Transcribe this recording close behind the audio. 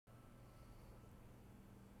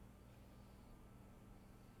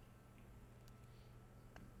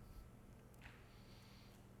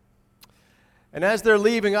And as they're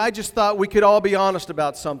leaving, I just thought we could all be honest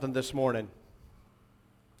about something this morning.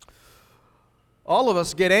 All of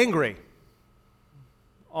us get angry.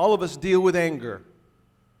 All of us deal with anger.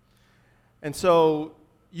 And so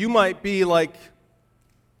you might be like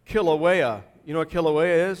Kilauea. You know what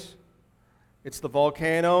Kilauea is? It's the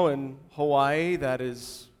volcano in Hawaii that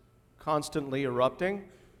is constantly erupting.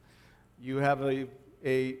 You have a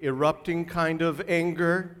erupting kind of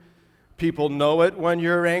anger. People know it when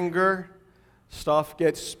you're angry. Stuff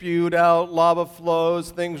gets spewed out, lava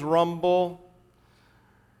flows, things rumble.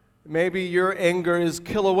 Maybe your anger is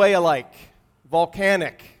Kilauea-like,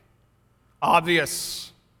 volcanic,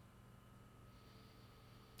 obvious.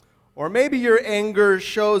 Or maybe your anger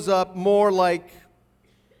shows up more like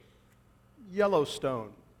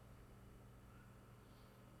Yellowstone.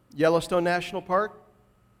 Yellowstone National Park,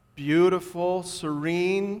 beautiful,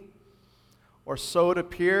 serene, or so it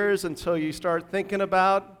appears until you start thinking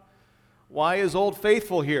about, why is Old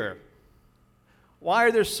Faithful here? Why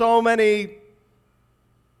are there so many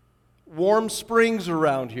warm springs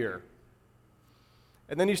around here?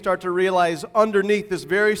 And then you start to realize underneath this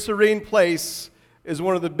very serene place is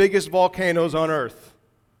one of the biggest volcanoes on earth.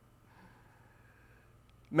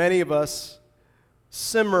 Many of us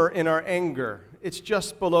simmer in our anger. It's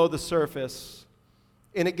just below the surface,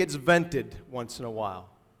 and it gets vented once in a while.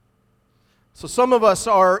 So some of us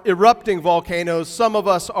are erupting volcanoes, some of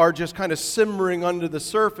us are just kind of simmering under the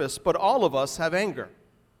surface, but all of us have anger.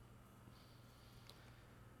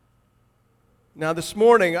 Now this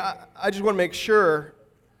morning, I just want to make sure,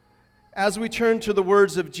 as we turn to the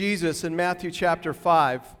words of Jesus in Matthew chapter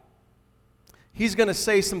 5, he's going to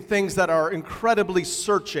say some things that are incredibly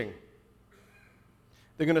searching.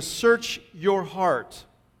 They're going to search your heart.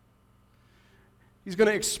 He's going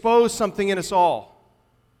to expose something in us all.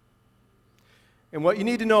 And what you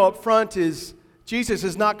need to know up front is Jesus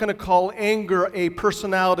is not going to call anger a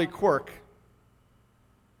personality quirk.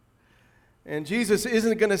 And Jesus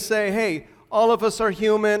isn't going to say, hey, all of us are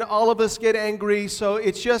human, all of us get angry, so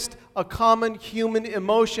it's just a common human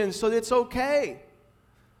emotion, so it's okay.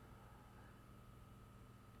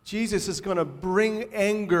 Jesus is going to bring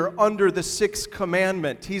anger under the sixth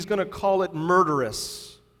commandment. He's going to call it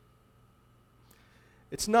murderous.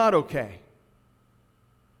 It's not okay.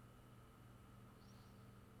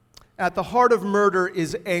 At the heart of murder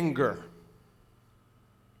is anger.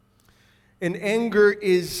 And anger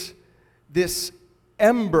is this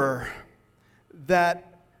ember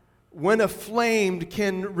that, when aflamed,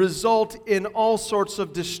 can result in all sorts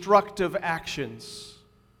of destructive actions.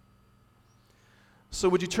 So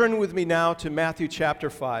would you turn with me now to Matthew chapter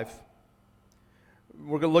 5.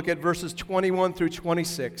 We're going to look at verses 21 through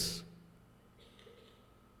 26.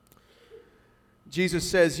 Jesus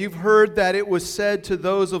says, "You've heard that it was said to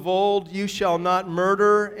those of old, 'You shall not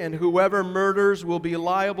murder, and whoever murders will be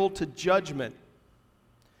liable to judgment.'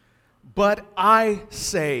 But I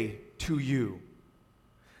say to you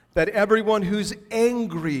that everyone who's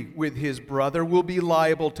angry with his brother will be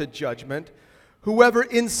liable to judgment. Whoever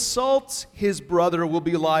insults his brother will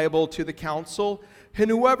be liable to the council, and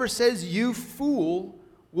whoever says 'you fool'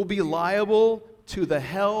 will be liable to the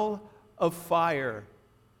hell of fire."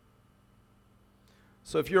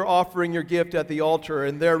 So if you're offering your gift at the altar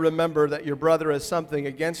and there remember that your brother has something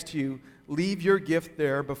against you, leave your gift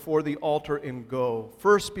there before the altar and go.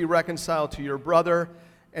 First be reconciled to your brother,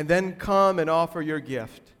 and then come and offer your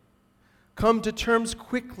gift. Come to terms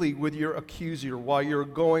quickly with your accuser while you're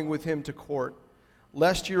going with him to court,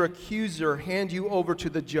 lest your accuser hand you over to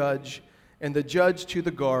the judge, and the judge to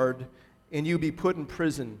the guard, and you be put in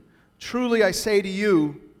prison. Truly I say to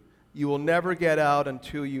you, you will never get out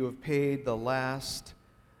until you have paid the last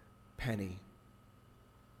penny.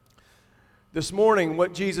 This morning,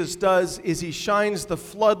 what Jesus does is he shines the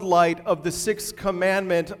floodlight of the sixth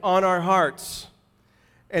commandment on our hearts.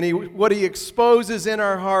 And what he exposes in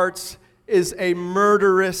our hearts is a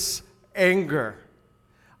murderous anger.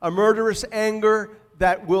 A murderous anger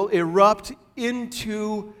that will erupt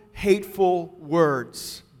into hateful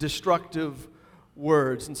words, destructive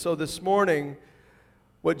words. And so this morning,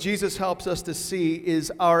 what Jesus helps us to see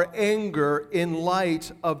is our anger in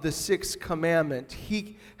light of the sixth commandment.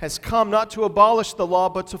 He has come not to abolish the law,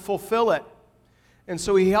 but to fulfill it. And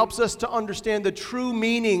so he helps us to understand the true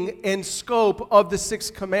meaning and scope of the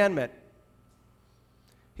sixth commandment.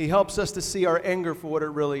 He helps us to see our anger for what it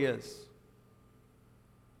really is.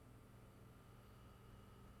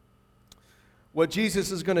 What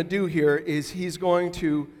Jesus is going to do here is he's going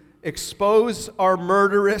to expose our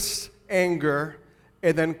murderous anger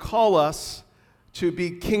and then call us to be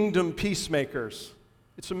kingdom peacemakers.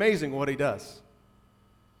 It's amazing what he does.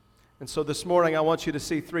 And so this morning I want you to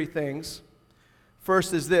see three things.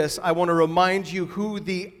 First is this: I want to remind you who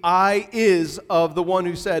the I is of the one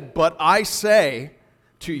who said, "But I say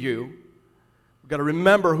to you." We've got to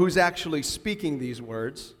remember who's actually speaking these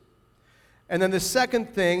words. And then the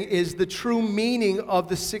second thing is the true meaning of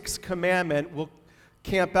the sixth commandment. We'll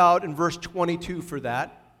camp out in verse 22 for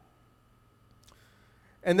that.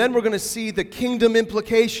 And then we're going to see the kingdom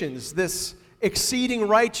implications, this exceeding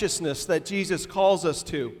righteousness that Jesus calls us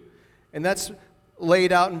to. And that's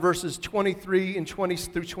laid out in verses 23 and 20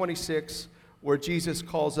 through 26, where Jesus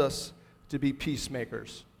calls us to be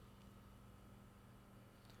peacemakers.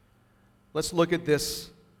 Let's look at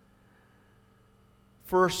this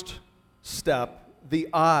first step, the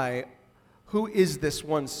I. Who is this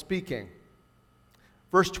one speaking?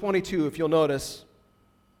 Verse 22, if you'll notice,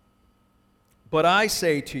 "But I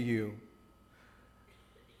say to you,"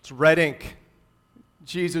 it's red ink.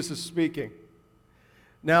 Jesus is speaking.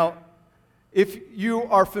 Now, if you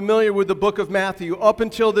are familiar with the book of Matthew, up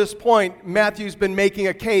until this point, Matthew's been making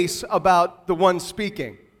a case about the one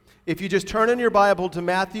speaking. If you just turn in your Bible to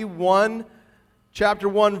Matthew 1, chapter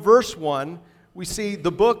 1, verse 1, we see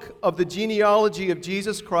the book of the genealogy of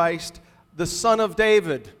Jesus Christ, the son of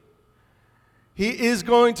David. He's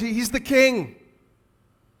the king,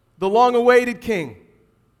 the long-awaited king,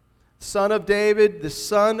 son of David, the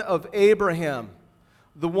son of Abraham,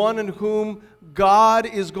 the one in whom God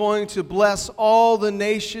is going to bless all the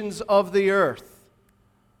nations of the earth.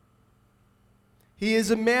 He is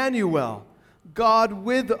Emmanuel, God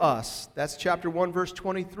with us. That's chapter 1, verse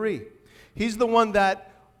 23. He's the one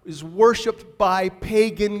that is worshipped by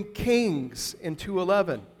pagan kings in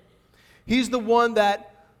 2:11. He's the one that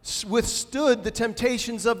withstood the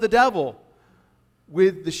temptations of the devil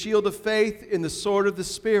with the shield of faith and the sword of the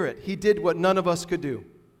Spirit. He did what none of us could do.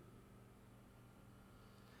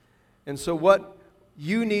 And so what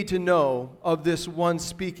you need to know of this one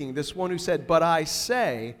speaking, this one who said, "But I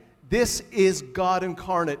say," this is God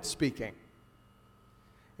incarnate speaking.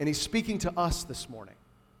 And he's speaking to us this morning.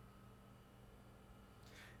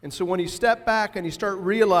 And so when you step back and you start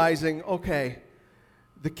realizing, okay,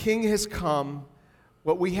 the King has come,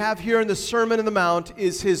 what we have here in the Sermon on the Mount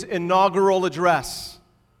is his inaugural address.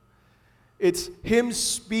 It's him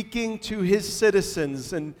speaking to his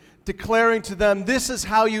citizens and declaring to them, "This is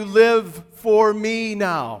how you live for me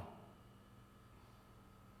now."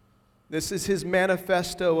 This is his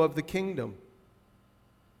manifesto of the kingdom.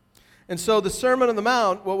 And so the Sermon on the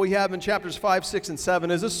Mount, what we have in chapters 5, 6, and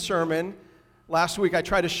 7 is a sermon. Last week I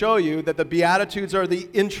tried to show you that the Beatitudes are the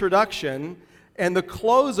introduction, and the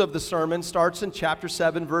close of the sermon starts in chapter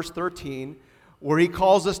 7, verse 13, where he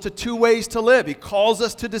calls us to two ways to live. He calls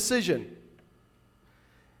us to decision.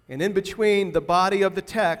 And in between the body of the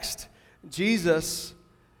text, Jesus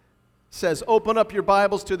says, "Open up your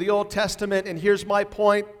Bibles to the Old Testament, and here's my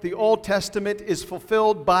point. The Old Testament is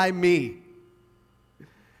fulfilled by me."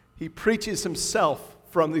 He preaches himself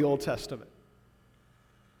from the Old Testament.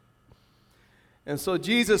 And so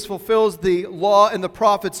Jesus fulfills the law and the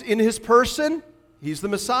prophets in his person. He's the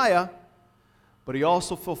Messiah. But he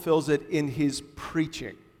also fulfills it in his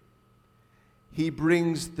preaching. He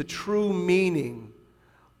brings the true meaning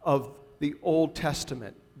of the Old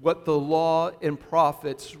Testament, what the law and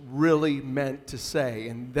prophets really meant to say.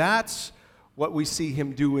 And that's what we see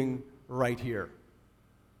him doing right here.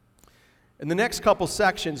 In the next couple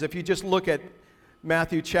sections, if you just look at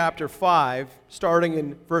Matthew chapter 5, starting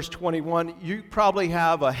in verse 21, you probably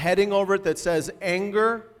have a heading over it that says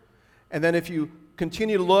anger. And then if you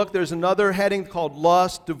continue to look, there's another heading called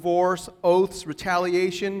lust, divorce, oaths,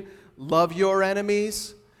 retaliation, love your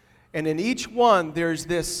enemies. And in each one, there's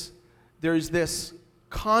this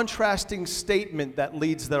contrasting statement that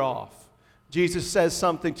leads that off. Jesus says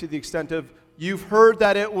something to the extent of, "You've heard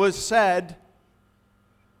that it was said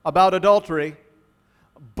about adultery,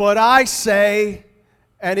 but I say,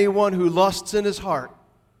 anyone who lusts in his heart."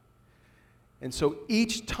 And so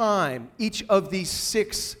each time, each of these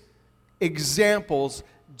 6 examples,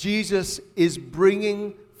 Jesus is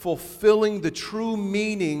fulfilling the true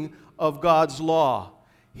meaning of God's law.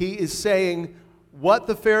 He is saying, what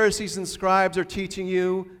the Pharisees and scribes are teaching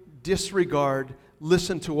you, disregard.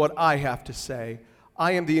 Listen to what I have to say.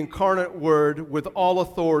 I am the incarnate Word with all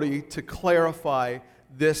authority to clarify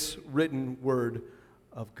this written Word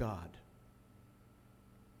of God.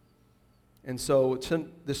 And so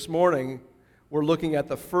this morning, we're looking at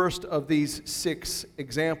the first of these 6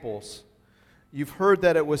 examples. You've heard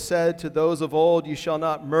that it was said to those of old, "You shall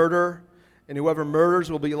not murder, and whoever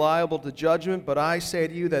murders will be liable to judgment. But I say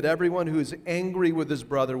to you that everyone who is angry with his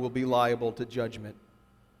brother will be liable to judgment."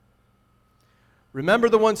 Remember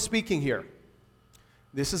the one speaking here.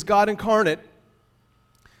 This is God incarnate.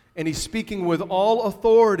 And he's speaking with all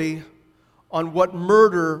authority on what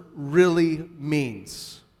murder really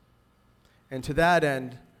means. And to that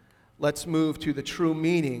end, let's move to the true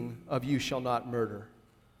meaning of "you shall not murder."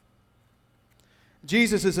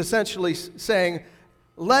 Jesus is essentially saying,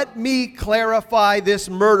 let me clarify this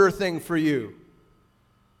murder thing for you.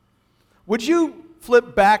 Would you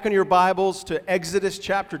flip back in your Bibles to Exodus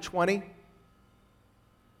chapter 20?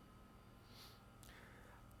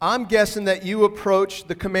 I'm guessing that you approach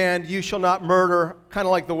the command, "you shall not murder," kind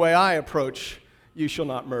of like the way I approach "you shall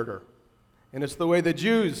not murder." And it's the way the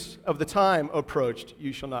Jews of the time approached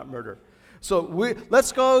 "you shall not murder." So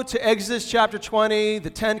let's go to Exodus chapter 20, the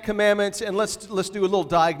 10 Commandments, and let's do a little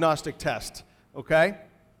diagnostic test, okay?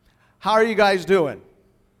 How are you guys doing?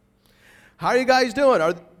 How are you guys doing?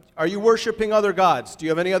 Are you worshiping other gods? Do you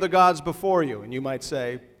have any other gods before you? And you might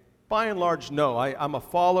say, by and large, no. I'm a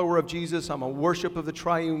follower of Jesus. I'm a worship of the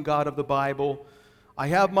triune God of the Bible. I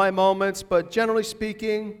have my moments, but generally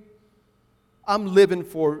speaking, I'm living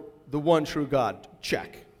for the one true God.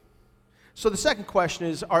 Check. So the second question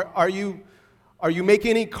is, are you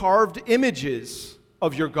making any carved images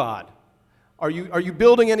of your God? Are you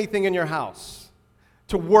building anything in your house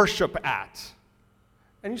to worship at?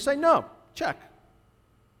 And you say, no. Check.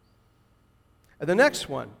 And the next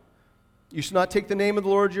one, you should not take the name of the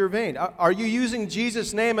Lord your vain. Are you using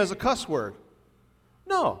Jesus' name as a cuss word?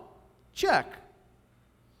 No. Check.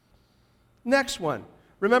 Next one,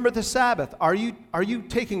 remember the Sabbath. Are you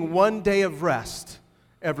taking one day of rest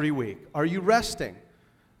every week? Are you resting?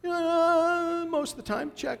 Most of the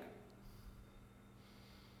time. Check.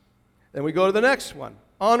 Then we go to the next one,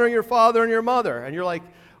 honoring your father and your mother. And you're like,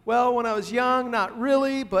 well, when I was young, not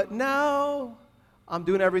really, but now I'm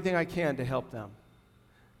doing everything I can to help them,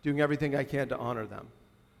 doing everything I can to honor them.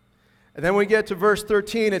 And then we get to verse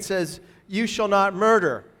 13. It says, "You shall not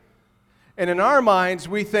murder." And in our minds,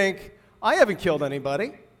 we think, I haven't killed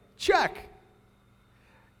anybody. Check.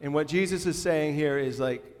 And what Jesus is saying here is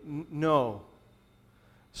like, no,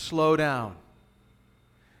 slow down.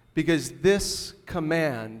 Because this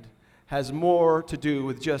command has more to do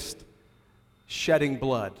with just shedding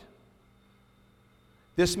blood.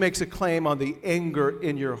 This makes a claim on the anger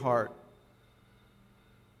in your heart.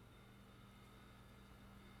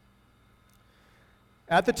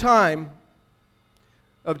 At the time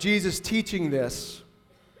of Jesus teaching this,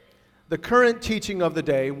 the current teaching of the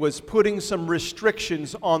day was putting some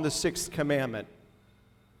restrictions on the sixth commandment.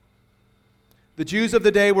 The Jews of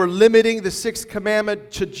the day were limiting the sixth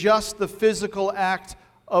commandment to just the physical act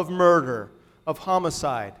of murder, of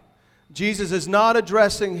homicide. Jesus is not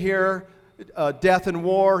addressing here death and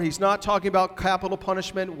war. He's not talking about capital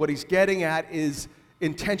punishment. What he's getting at is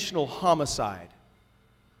intentional homicide.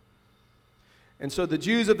 And so the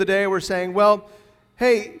Jews of the day were saying, well,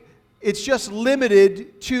 hey, it's just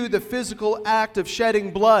limited to the physical act of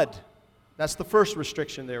shedding blood. That's the first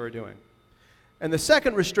restriction they were doing. And the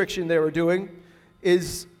second restriction they were doing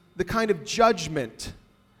is the kind of judgment,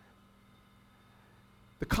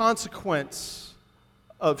 the consequence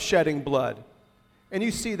of shedding blood. And you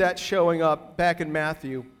see that showing up back in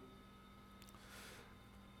Matthew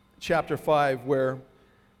chapter 5, where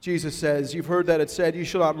Jesus says, "You've heard that it said, 'You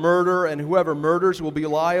shall not murder,' and whoever murders will be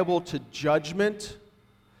liable to judgment."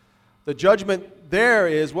 The judgment there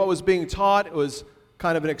is what was being taught. It was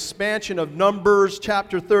kind of an expansion of Numbers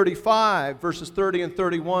chapter 35, verses 30 and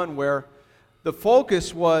 31, where the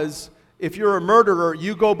focus was, if you're a murderer,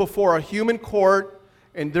 you go before a human court,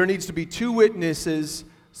 and there needs to be two witnesses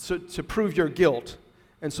to prove your guilt.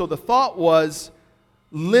 And so the thought was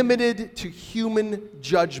limited to human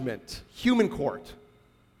judgment, human court.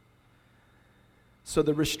 So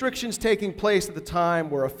the restrictions taking place at the time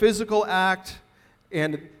were a physical act,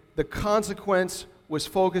 and the consequence was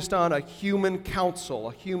focused on a human counsel,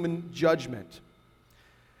 a human judgment.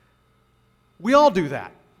 We all do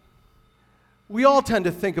that. We all tend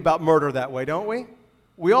to think about murder that way, don't we?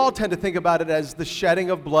 We all tend to think about it as the shedding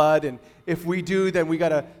of blood, and if we do, then we got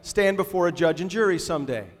to stand before a judge and jury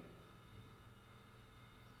someday.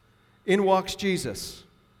 In walks Jesus.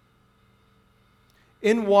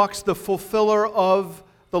 In walks the fulfiller of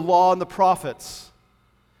the law and the prophets.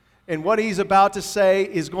 And what he's about to say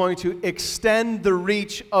is going to extend the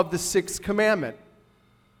reach of the sixth commandment.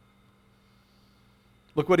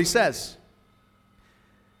 Look what he says.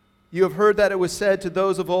 "You have heard that it was said to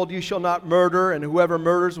those of old, 'You shall not murder, and whoever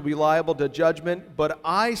murders will be liable to judgment.' But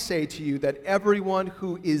I say to you that everyone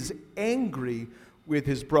who is angry with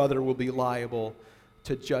his brother will be liable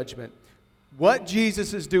to judgment." What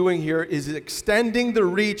Jesus is doing here is extending the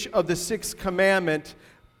reach of the sixth commandment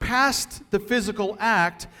past the physical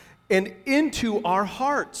act and into our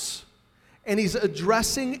hearts and he's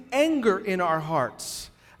addressing anger in our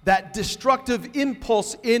hearts, that destructive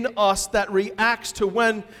impulse in us that reacts to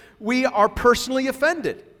when we are personally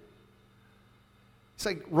offended. It's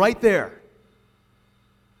like right there.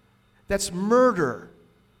 That's murder.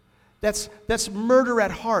 That's murder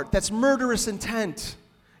at heart. That's murderous intent.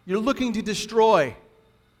 You're looking to destroy.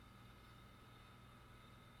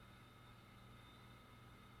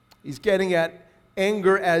 He's getting at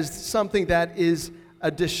anger as something that is a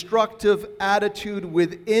destructive attitude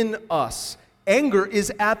within us. Anger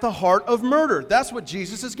is at the heart of murder. That's what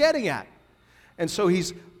Jesus is getting at. And so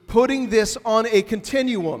he's putting this on a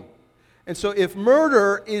continuum. And so if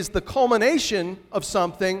murder is the culmination of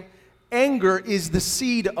something, anger is the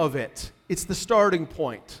seed of it. It's the starting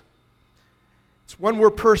point. It's when we're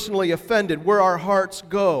personally offended, where our hearts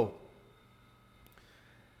go.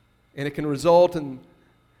 And it can result in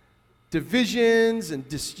divisions and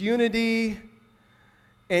disunity.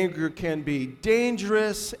 Anger can be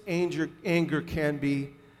dangerous. Anger can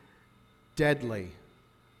be deadly.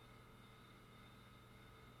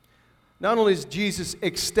 Not only does Jesus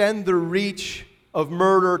extend the reach of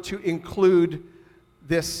murder to include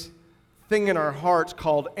this thing in our hearts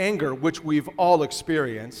called anger, which we've all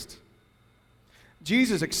experienced,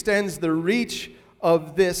 Jesus extends the reach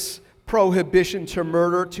of this prohibition to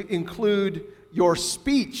murder to include your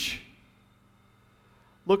speech.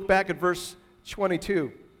 Look back at verse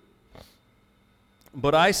 22.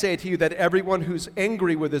 But I say to you that everyone who's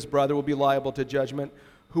angry with his brother will be liable to judgment.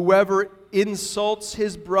 Whoever insults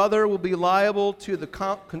his brother will be liable to the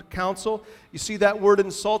council. You see that word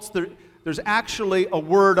insults? There's actually a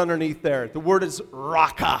word underneath there. The word is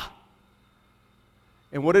raka.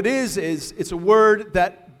 And what it is it's a word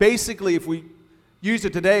that basically, if we use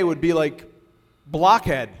it today, would be like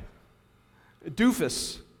blockhead,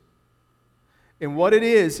 doofus. And what it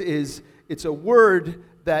is it's a word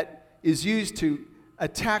that is used to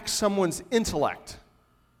attack someone's intellect.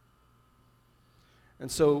 And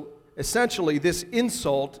so, essentially, this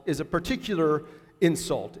insult is a particular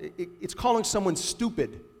insult. It's calling someone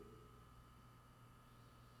stupid.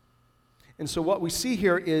 And so what we see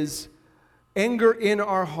here is anger in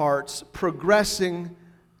our hearts progressing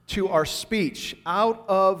to our speech. Out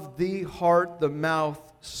of the heart, the mouth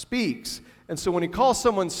speaks. And so when he calls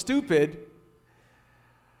someone stupid,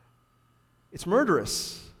 it's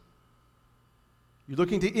murderous. You're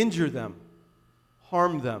looking to injure them,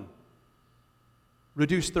 harm them,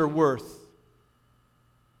 reduce their worth.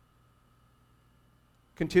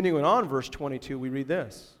 Continuing on, verse 22, we read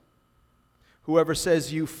this. Whoever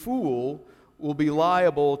says, "You fool," will be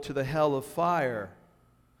liable to the hell of fire.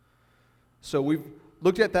 So we've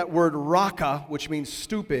looked at that word raka, which means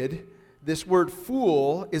stupid. This word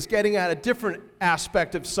fool is getting at a different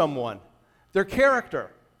aspect of someone, their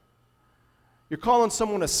character. You're calling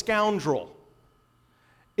someone a scoundrel.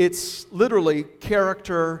 It's literally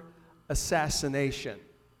character assassination.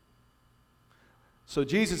 So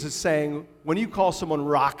Jesus is saying, when you call someone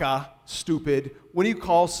raka, stupid, when you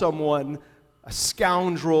call someone a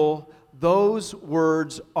scoundrel, those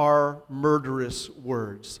words are murderous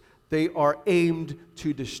words. They are aimed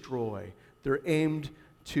to destroy. They're aimed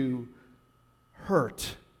to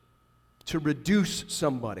hurt, to reduce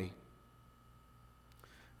somebody.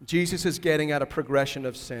 Jesus is getting at a progression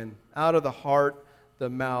of sin. Out of the heart, the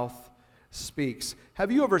mouth speaks.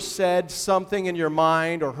 Have you ever said something in your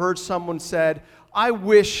mind or heard someone said, "I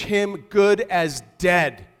wish him good as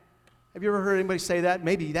dead"? Have you ever heard anybody say that?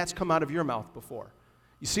 Maybe that's come out of your mouth before.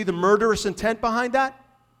 You see the murderous intent behind that?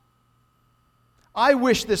 I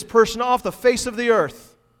wish this person off the face of the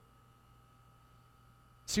earth.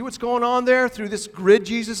 See what's going on there through this grid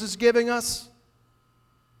Jesus is giving us?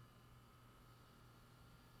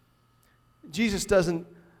 Jesus doesn't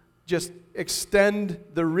just extend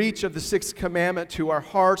the reach of the sixth commandment to our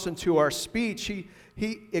hearts and to our speech.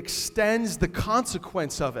 He extends the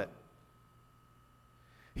consequence of it.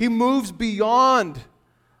 He moves beyond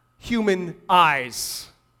human eyes.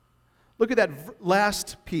 Look at that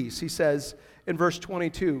last piece. He says in verse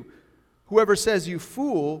 22, whoever says you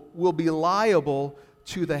fool will be liable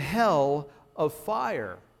to the hell of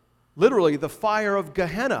fire. Literally, the fire of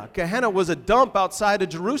Gehenna. Gehenna was a dump outside of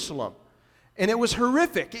Jerusalem. And it was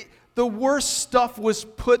horrific. The worst stuff was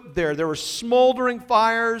put there. There were smoldering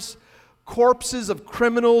fires. Corpses of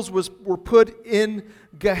criminals were put in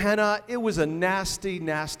Gehenna. It was a nasty,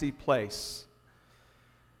 nasty place.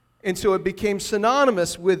 And so it became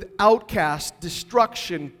synonymous with outcast,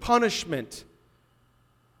 destruction, punishment.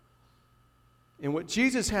 And what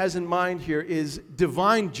Jesus has in mind here is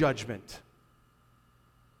divine judgment.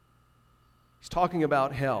 He's talking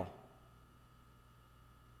about hell.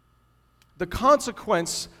 The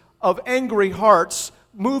consequence of angry hearts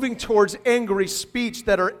moving towards angry speech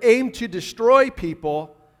that are aimed to destroy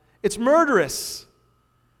people, it's murderous.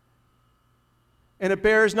 And it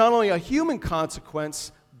bears not only a human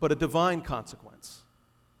consequence, but a divine consequence.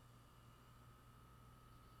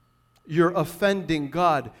 You're offending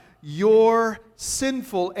God. Your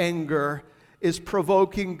sinful anger is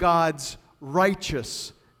provoking God's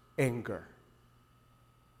righteous anger.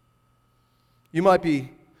 You might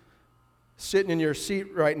be sitting in your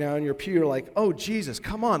seat right now in your pew like, oh, Jesus,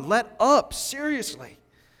 come on, let up, seriously.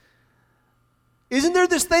 Isn't there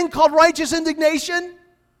this thing called righteous indignation?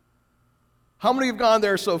 How many have gone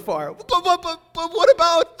there so far? But what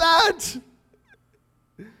about that?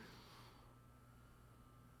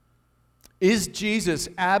 Is Jesus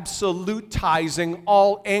absolutizing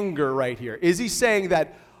all anger right here? Is he saying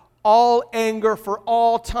that all anger for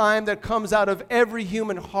all time that comes out of every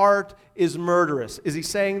human heart is murderous? Is he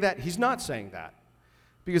saying that? He's not saying that.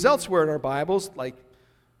 Because elsewhere in our Bibles, like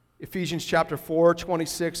Ephesians chapter 4,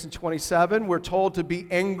 26 and 27, we're told to be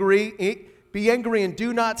angry and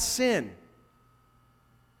do not sin.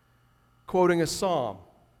 Quoting a psalm.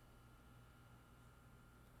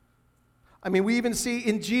 I mean, we even see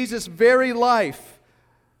in Jesus' very life,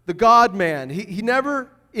 the God-man, he never,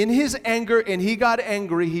 in his anger, and he got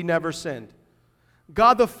angry, he never sinned.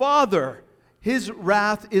 God the Father, his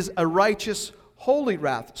wrath is a righteous, holy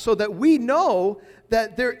wrath, so that we know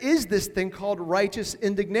that there is this thing called righteous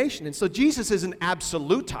indignation. And so Jesus isn't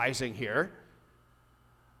absolutizing here,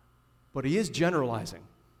 but he is generalizing.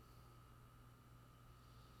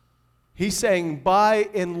 He's saying, by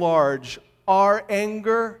and large, our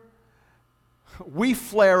anger, we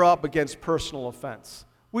flare up against personal offense.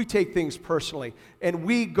 We take things personally, and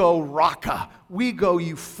we go raka. We go,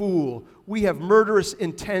 you fool. We have murderous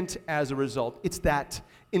intent as a result. It's that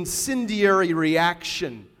incendiary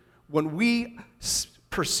reaction when we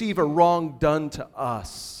perceive a wrong done to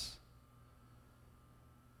us.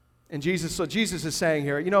 And Jesus is saying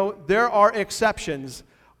here, there are exceptions,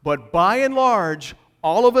 but by and large,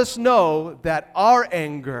 all of us know that our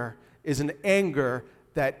anger is an anger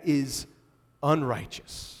that is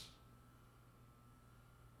unrighteous.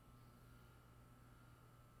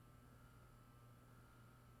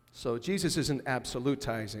 So Jesus isn't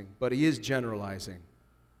absolutizing, but he is generalizing.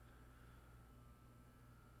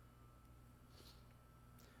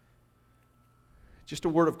 Just a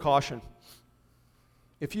word of caution.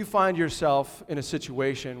 If you find yourself in a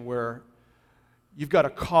situation where you've got a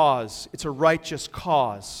cause, it's a righteous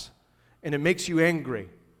cause, and it makes you angry,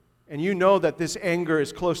 and you know that this anger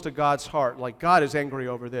is close to God's heart, like God is angry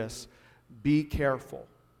over this, be careful.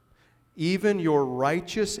 Even your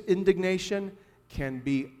righteous indignation can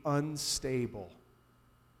be unstable.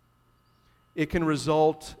 It can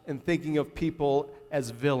result in thinking of people as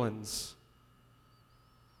villains.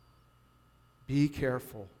 Be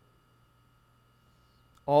careful.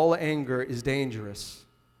 All anger is dangerous.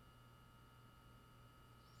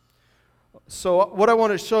 So what I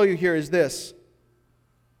want to show you here is this.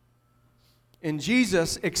 In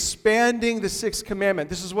Jesus expanding the sixth commandment,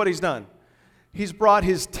 this is what he's done. He's brought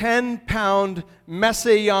his 10-pound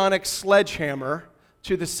messianic sledgehammer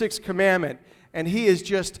to the sixth commandment, and he has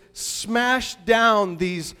just smashed down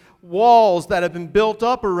these walls that have been built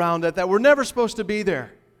up around it that were never supposed to be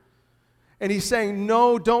there. And he's saying,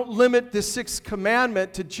 no, don't limit the sixth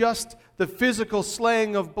commandment to just the physical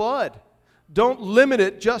slaying of blood. Don't limit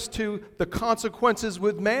it just to the consequences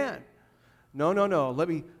with man. No.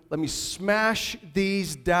 Let me smash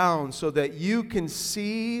these down so that you can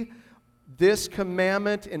see this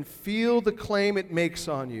commandment and feel the claim it makes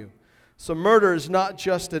on you. So murder is not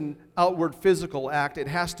just an outward physical act. It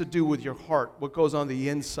has to do with your heart, what goes on the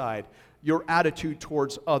inside, your attitude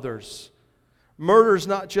towards others. Murder is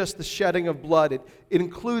not just the shedding of blood. It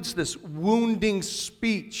includes this wounding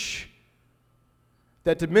speech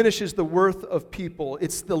that diminishes the worth of people.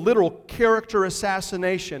 It's the literal character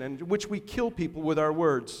assassination in which we kill people with our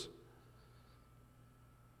words.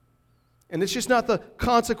 And it's just not the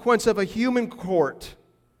consequence of a human court.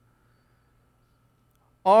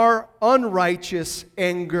 Our unrighteous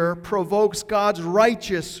anger provokes God's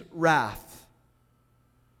righteous wrath.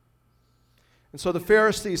 And so the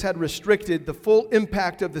Pharisees had restricted the full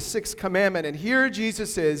impact of the sixth commandment. And here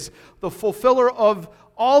Jesus is, the fulfiller of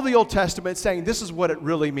all the Old Testament, saying this is what it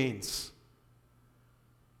really means.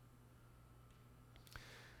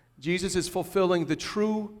 Jesus is fulfilling the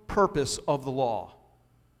true purpose of the law.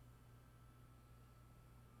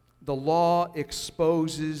 The law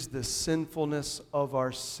exposes the sinfulness of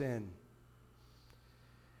our sin.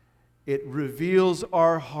 It reveals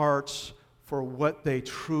our hearts for what they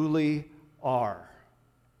truly are.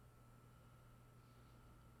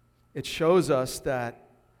 it shows us that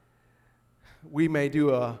we may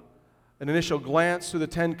do an initial glance through the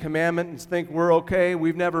 10 Commandments and think we're okay,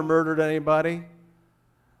 we've never murdered anybody.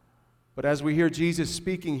 But as we hear Jesus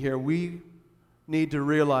speaking here, we need to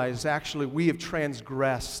realize actually we have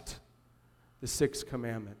transgressed the 6th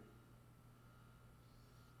commandment.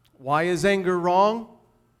 Why is anger wrong?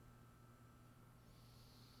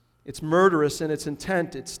 It's murderous in its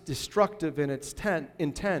intent. It's destructive in its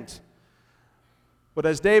intent. But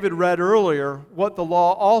as David read earlier, what the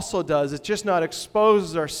law also does, it just not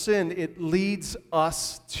exposes our sin, it leads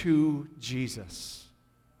us to Jesus.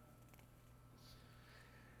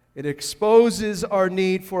 It exposes our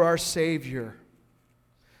need for our Savior.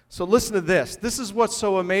 So listen to this. This is what's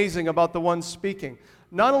so amazing about the one speaking.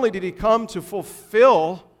 Not only did he come to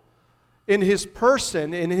fulfill in his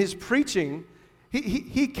person, in his preaching,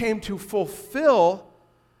 he came to fulfill,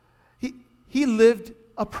 he lived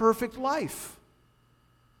a perfect life.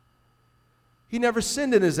 He never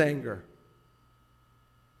sinned in his anger.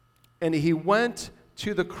 And he went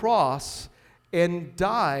to the cross and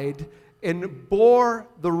died and bore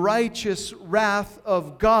the righteous wrath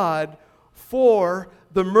of God for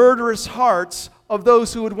the murderous hearts of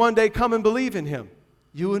those who would one day come and believe in him,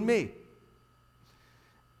 you and me.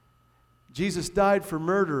 Jesus died for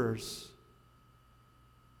murderers.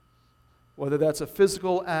 Whether that's a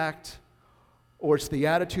physical act, or it's the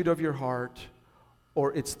attitude of your heart,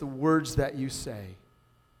 or it's the words that you say.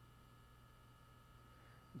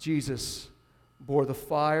 Jesus bore the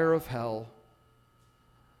fire of hell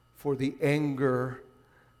for the anger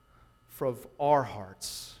of our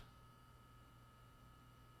hearts.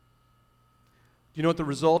 Do you know what the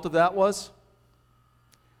result of that was?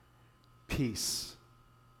 Peace.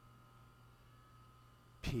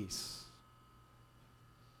 Peace.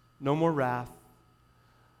 No more wrath.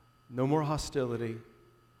 No more hostility.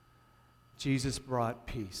 Jesus brought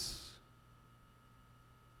peace.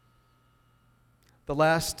 The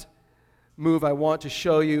last move I want to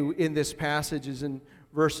show you in this passage is in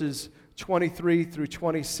verses 23 through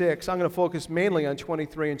 26. I'm going to focus mainly on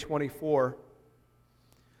 23 and 24.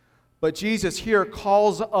 But Jesus here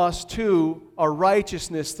calls us to a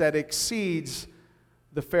righteousness that exceeds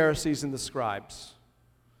the Pharisees and the scribes.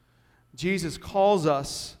 Jesus calls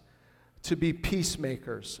us to be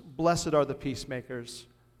peacemakers. Blessed are the peacemakers,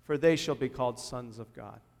 for they shall be called sons of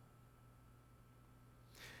God.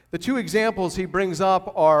 The two examples he brings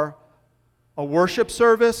up are a worship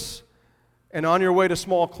service and on your way to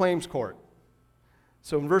small claims court.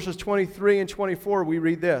 So in verses 23 and 24, we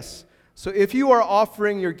read this. So if you are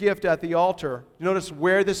offering your gift at the altar, you notice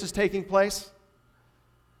where this is taking place?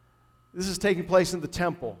 This is taking place in the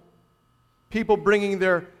temple. People bringing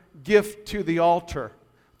their gift to the altar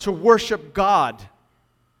to worship God.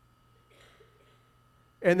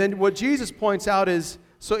 And then what Jesus points out is,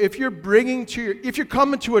 so if you're coming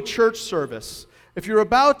to a church service, if you're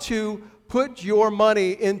about to put your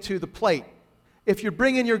money into the plate, if you're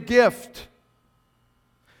bringing your gift,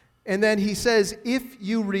 and then he says, if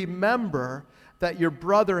you remember that your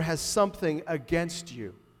brother has something against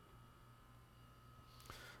you.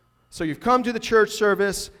 So you've come to the church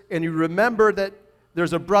service and you remember that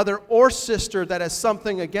there's a brother or sister that has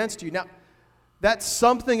something against you. Now, that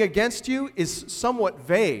something against you is somewhat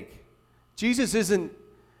vague. Jesus isn't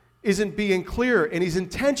being clear, and he's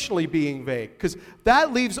intentionally being vague, because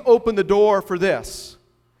that leaves open the door for this.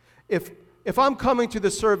 If I'm coming to the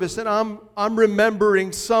service and I'm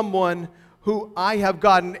remembering someone who I have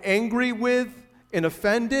gotten angry with and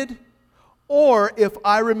offended, or if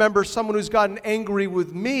I remember someone who's gotten angry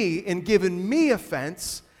with me and given me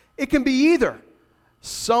offense, it can be either.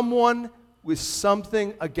 Someone with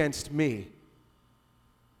something against me.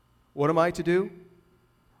 What am I to do?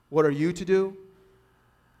 What are you to do?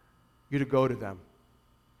 You're to go to them.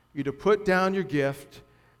 You're to put down your gift,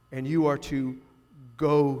 and you are to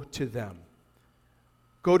go to them.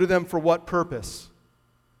 Go to them for what purpose?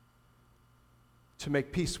 To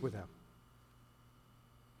make peace with them.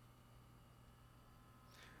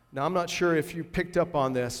 Now, I'm not sure if you picked up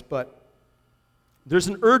on this, but there's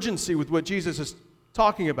an urgency with what Jesus is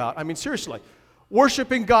talking about. I mean, seriously,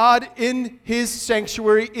 worshiping God in his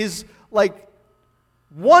sanctuary is like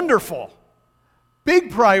wonderful.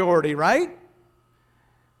 Big priority, right?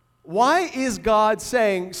 Why is God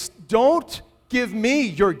saying, don't give me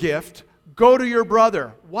your gift, go to your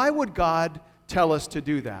brother? Why would God tell us to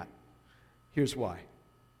do that? Here's why.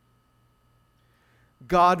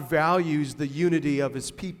 God values the unity of his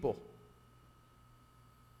people.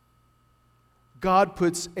 God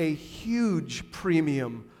puts a huge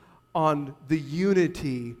premium on the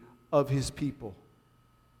unity of his people.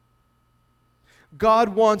 God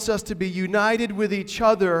wants us to be united with each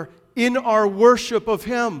other in our worship of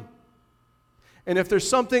Him. And if there's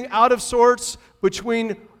something out of sorts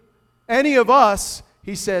between any of us,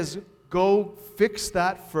 He says, go fix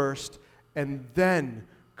that first, and then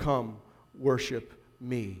come worship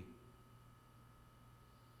me.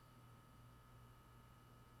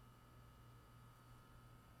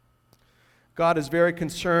 God is very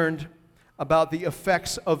concerned about the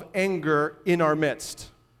effects of anger in our midst.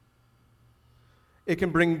 It can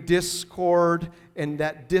bring discord, and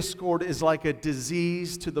that discord is like a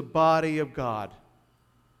disease to the body of God.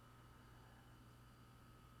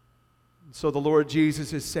 So the Lord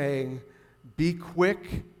Jesus is saying, be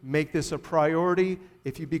quick, make this a priority.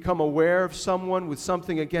 If you become aware of someone with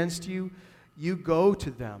something against you, you go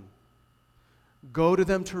to them. Go to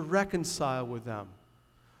them to reconcile with them.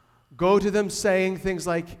 Go to them saying things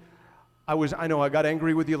like, I know I got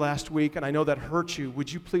angry with you last week, and I know that hurt you.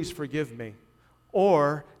 Would you please forgive me?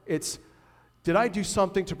 Or it's, did I do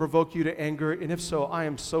something to provoke you to anger? And if so, I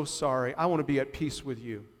am so sorry. I want to be at peace with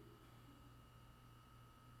you.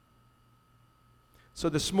 So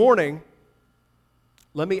this morning,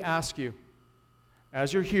 let me ask you,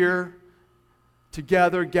 as you're here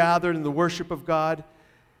together, gathered in the worship of God,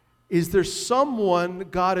 is there someone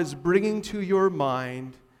God is bringing to your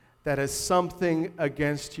mind that has something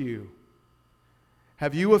against you?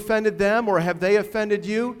 Have you offended them, or have they offended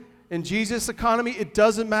you? In Jesus' economy, it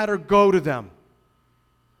doesn't matter. Go to them.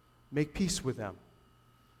 Make peace with them.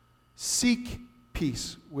 Seek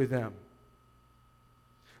peace with them.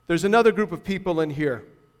 There's another group of people in here.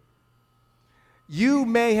 You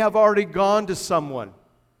may have already gone to someone.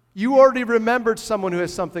 You already remembered someone who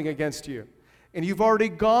has something against you, and you've already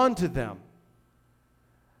gone to them.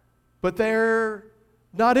 But they're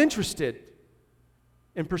not interested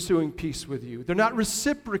in pursuing peace with you. They're not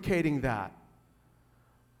reciprocating that.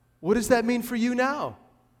 What does that mean for you now?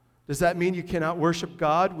 Does that mean you cannot worship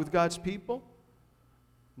God with God's people?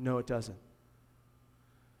 No, it doesn't.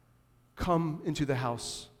 Come into the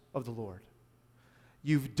house of the Lord.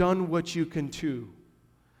 You've done what you can do.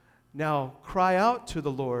 Now cry out to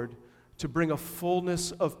the Lord to bring a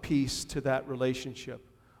fullness of peace to that relationship.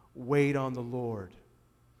 Wait on the Lord.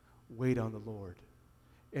 Wait on the Lord.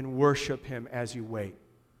 And worship Him as you wait.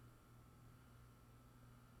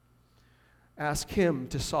 Ask Him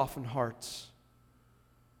to soften hearts.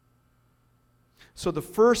 So the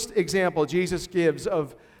first example Jesus gives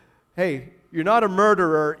of, hey, you're not a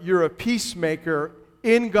murderer, you're a peacemaker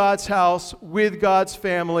in God's house with God's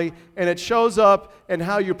family, and it shows up in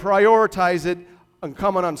how you prioritize it on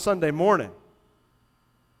coming on Sunday morning.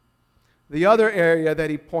 The other area that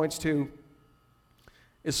he points to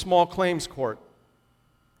is small claims court.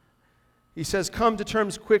 He says, come to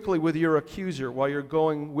terms quickly with your accuser while you're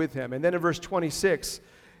going with him. And then in verse 26,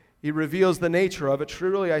 he reveals the nature of it.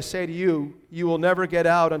 Truly I say to you, you will never get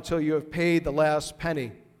out until you have paid the last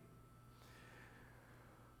penny.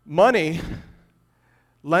 Money,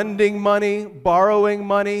 lending money, borrowing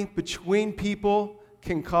money between people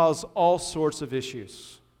can cause all sorts of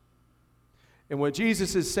issues. And what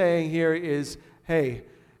Jesus is saying here is, hey,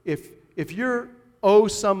 if you owe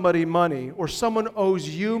somebody money or someone owes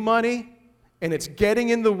you money and it's getting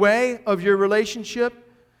in the way of your relationship,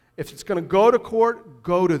 if it's going to go to court,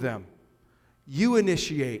 go to them. You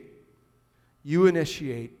initiate. You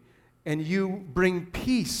initiate. And you bring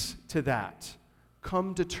peace to that.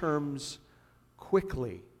 Come to terms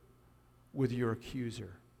quickly with your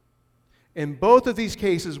accuser. In both of these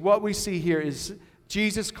cases, what we see here is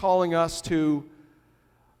Jesus calling us to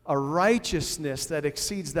a righteousness that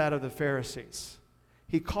exceeds that of the Pharisees.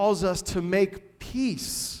 He calls us to make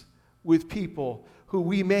peace with people who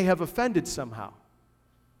we may have offended somehow,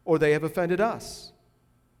 or they have offended us.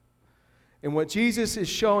 And what Jesus is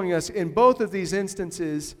showing us in both of these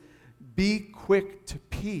instances, be quick to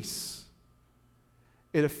peace.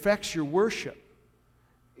 It affects your worship.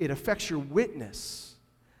 It affects your witness.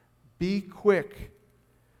 Be quick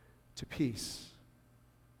to peace.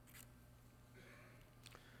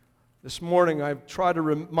 This morning, I've tried to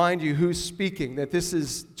remind you who's speaking, that this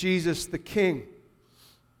is Jesus the King.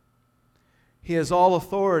 He has all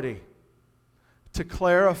authority to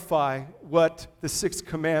clarify what the sixth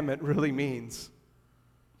commandment really means.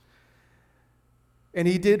 And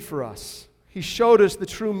He did for us. He showed us the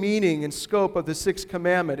true meaning and scope of the sixth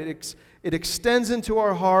commandment. It extends into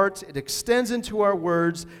our hearts. It extends into our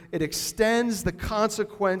words. It extends the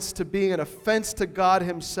consequence to being an offense to God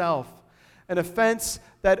Himself. An offense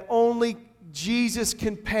that only Jesus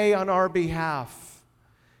can pay on our behalf.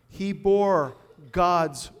 He bore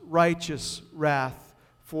God's righteous wrath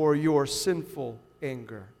for your sinful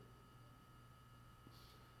anger.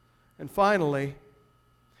 And finally,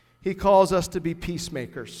 He calls us to be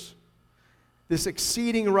peacemakers. this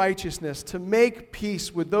exceeding righteousness, to make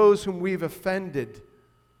peace with those whom we've offended,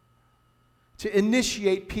 to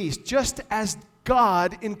initiate peace, just as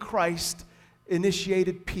God in Christ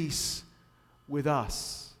initiated peace with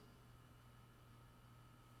us.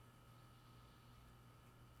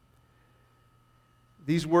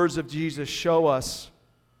 These words of Jesus show us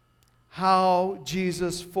how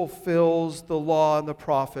Jesus fulfills the law and the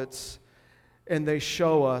prophets, and they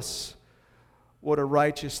show us what a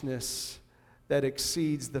righteousness that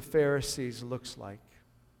exceeds the Pharisees looks like.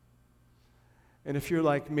 And if you're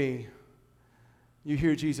like me, you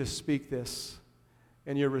hear Jesus speak this,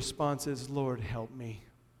 and your response is, Lord, help me.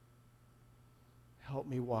 Help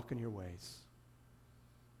me walk in your ways.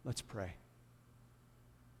 Let's pray.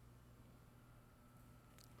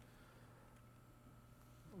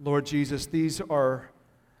 Lord Jesus, these are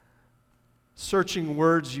searching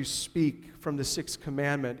words you speak from the sixth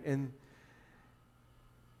commandment, and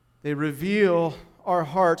they reveal our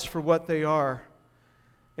hearts for what they are.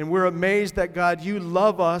 And we're amazed that, God, you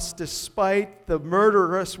love us despite the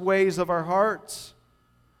murderous ways of our hearts.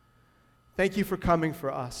 Thank you for coming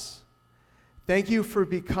for us. Thank you for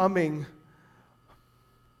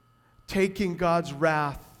taking God's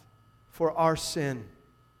wrath for our sin.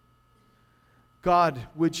 God,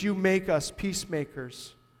 would you make us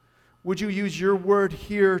peacemakers? Would you use your word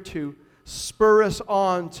here to spur us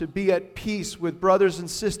on to be at peace with brothers and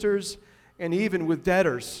sisters and even with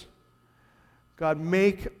debtors? God,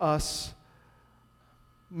 make us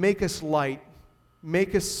light,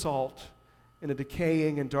 make us salt in a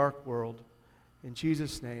decaying and dark world. In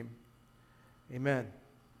Jesus' name, amen.